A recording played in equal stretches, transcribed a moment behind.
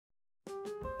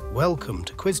Welcome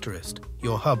to Quizterest,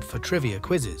 your hub for trivia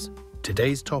quizzes.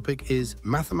 Today's topic is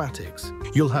mathematics.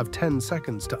 You'll have 10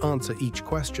 seconds to answer each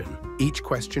question. Each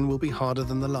question will be harder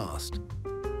than the last.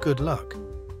 Good luck.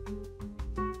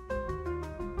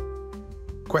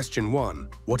 Question 1.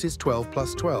 What is 12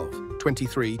 plus 12?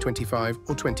 23, 25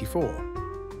 or 24?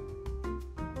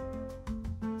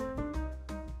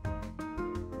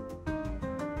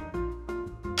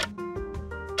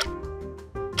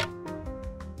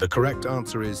 The correct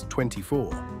answer is 24.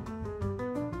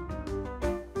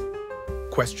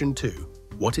 Question 2.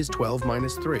 What is 12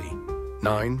 minus 3?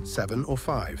 9, 7 or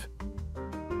 5?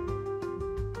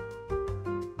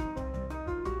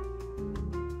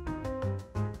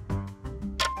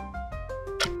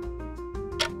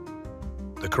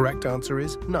 The correct answer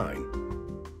is 9.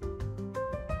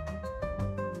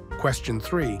 Question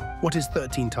 3. What is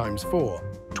 13 times 4?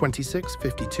 26,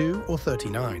 52 or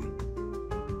 39?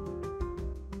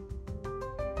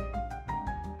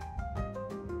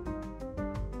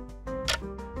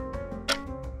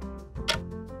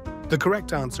 The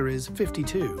correct answer is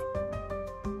 52.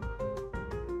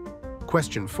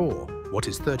 Question 4. What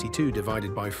is 32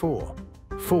 divided by 4?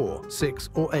 4, 6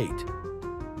 or 8?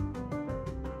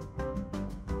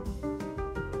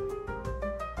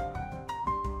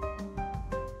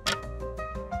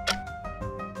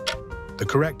 The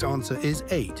correct answer is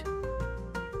 8.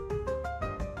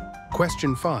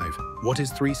 Question 5. What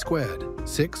is 3 squared?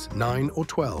 6, 9 or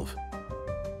 12?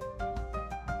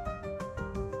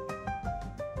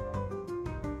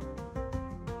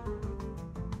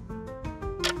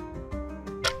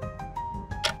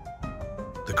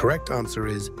 The correct answer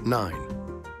is 9.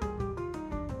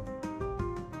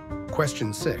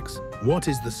 Question 6. What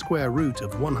is the square root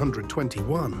of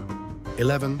 121?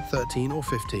 11, 13 or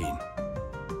 15?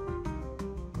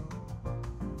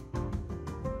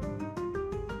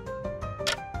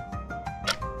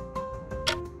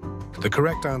 The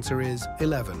correct answer is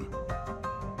 11.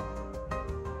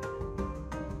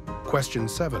 Question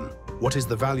 7. What is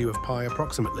the value of pi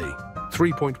approximately?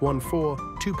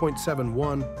 3.14,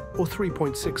 2.71 or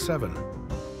 3.67?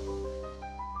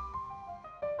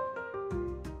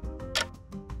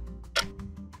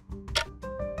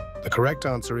 The correct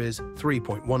answer is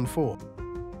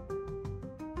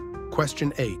 3.14.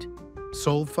 Question 8.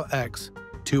 Solve for x.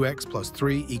 2x plus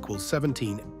 3 equals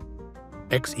 17.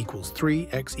 X equals 3,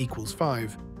 x equals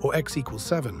 5, or x equals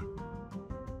 7.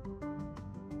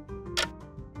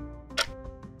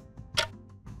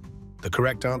 The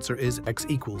correct answer is x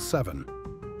equals 7.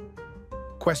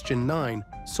 Question 9.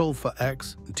 Solve for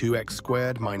x. 2x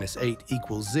squared minus 8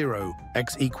 equals 0.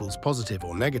 X equals positive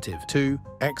or negative 2.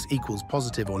 X equals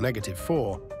positive or negative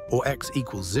 4. Or x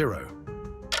equals 0.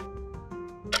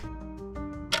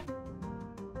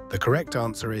 The correct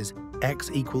answer is x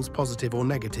equals positive or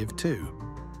negative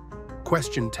 2.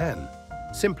 Question 10.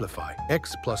 Simplify.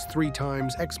 X plus 3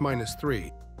 times x minus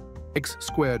 3. X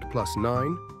squared plus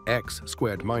 9, x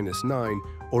squared minus 9,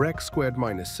 or x squared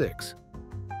minus 6?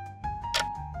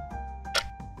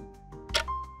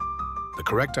 The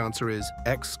correct answer is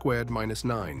x squared minus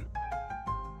 9.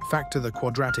 Factor the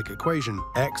quadratic equation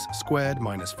x squared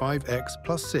minus 5x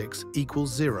plus 6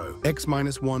 equals 0. X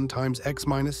minus 1 times x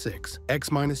minus 6,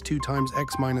 x minus 2 times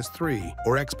x minus 3,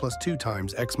 or x plus 2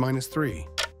 times x minus 3?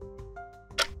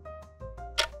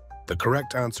 The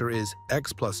correct answer is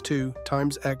x plus 2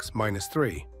 times x minus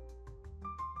 3.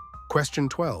 Question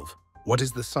 12. What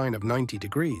is the sine of 90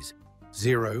 degrees?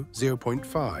 0,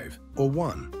 0.5, or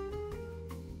 1?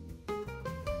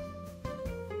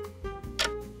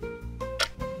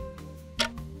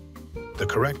 The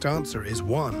correct answer is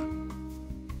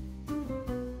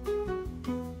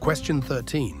 1. Question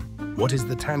 13. What is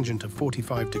the tangent of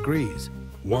 45 degrees?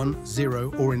 1,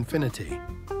 0, or infinity?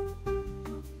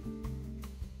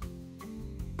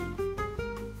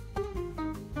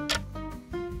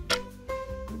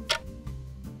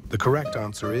 The correct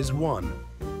answer is 1.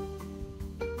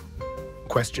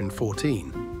 Question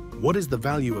 14. What is the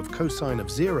value of cosine of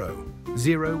 0?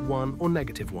 0, 1, or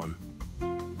negative 1?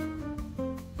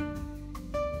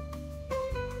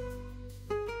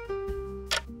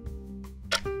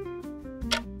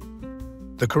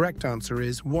 The correct answer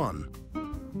is 1.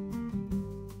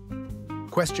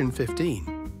 Question 15.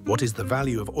 What is the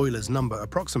value of Euler's number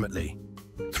approximately?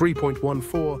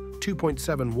 3.14,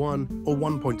 2.71, or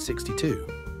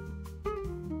 1.62?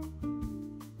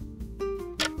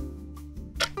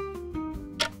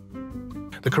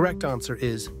 The correct answer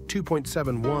is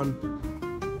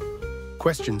 2.71.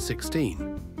 Question 16.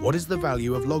 What is the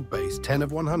value of log base 10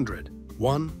 of 100?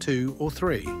 1, 2, or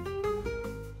 3?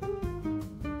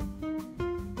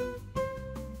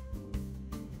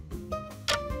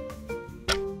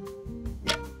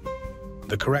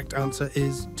 The correct answer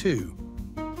is 2.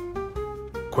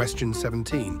 Question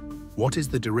 17. What is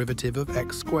the derivative of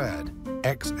x squared?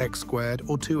 X squared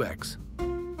or 2x?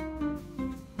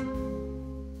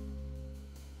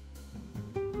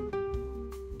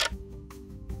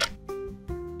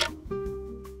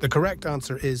 The correct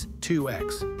answer is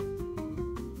 2x.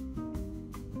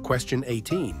 Question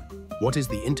 18. What is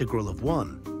the integral of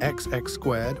 1, x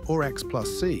squared or x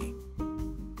plus c?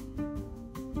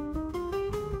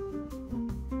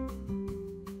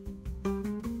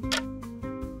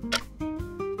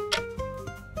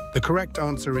 The correct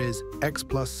answer is x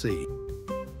plus c.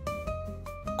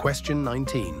 Question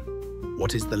 19.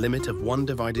 What is the limit of 1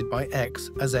 divided by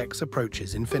x as x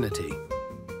approaches infinity?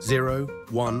 0,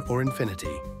 1 or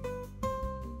infinity?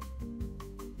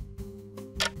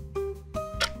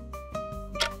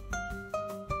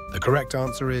 The correct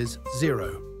answer is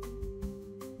 0.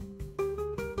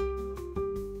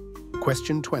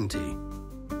 Question 20.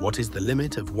 What is the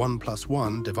limit of 1 plus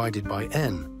 1 divided by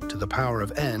n to the power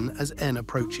of n as n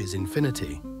approaches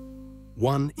infinity?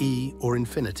 1e or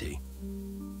infinity?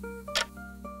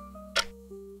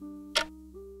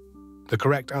 The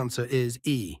correct answer is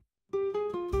e.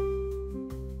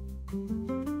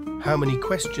 How many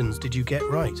questions did you get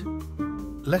right?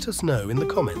 Let us know in the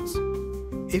comments.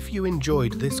 If you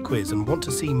enjoyed this quiz and want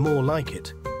to see more like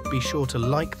it, be sure to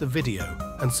like the video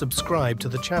and subscribe to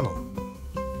the channel.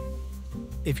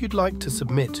 If you'd like to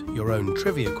submit your own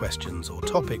trivia questions or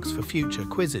topics for future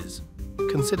quizzes,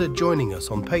 consider joining us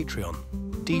on Patreon.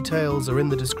 Details are in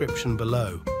the description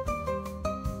below.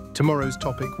 Tomorrow's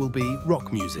topic will be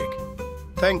rock music.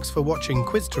 Thanks for watching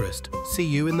Quizterest. See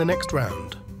you in the next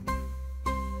round.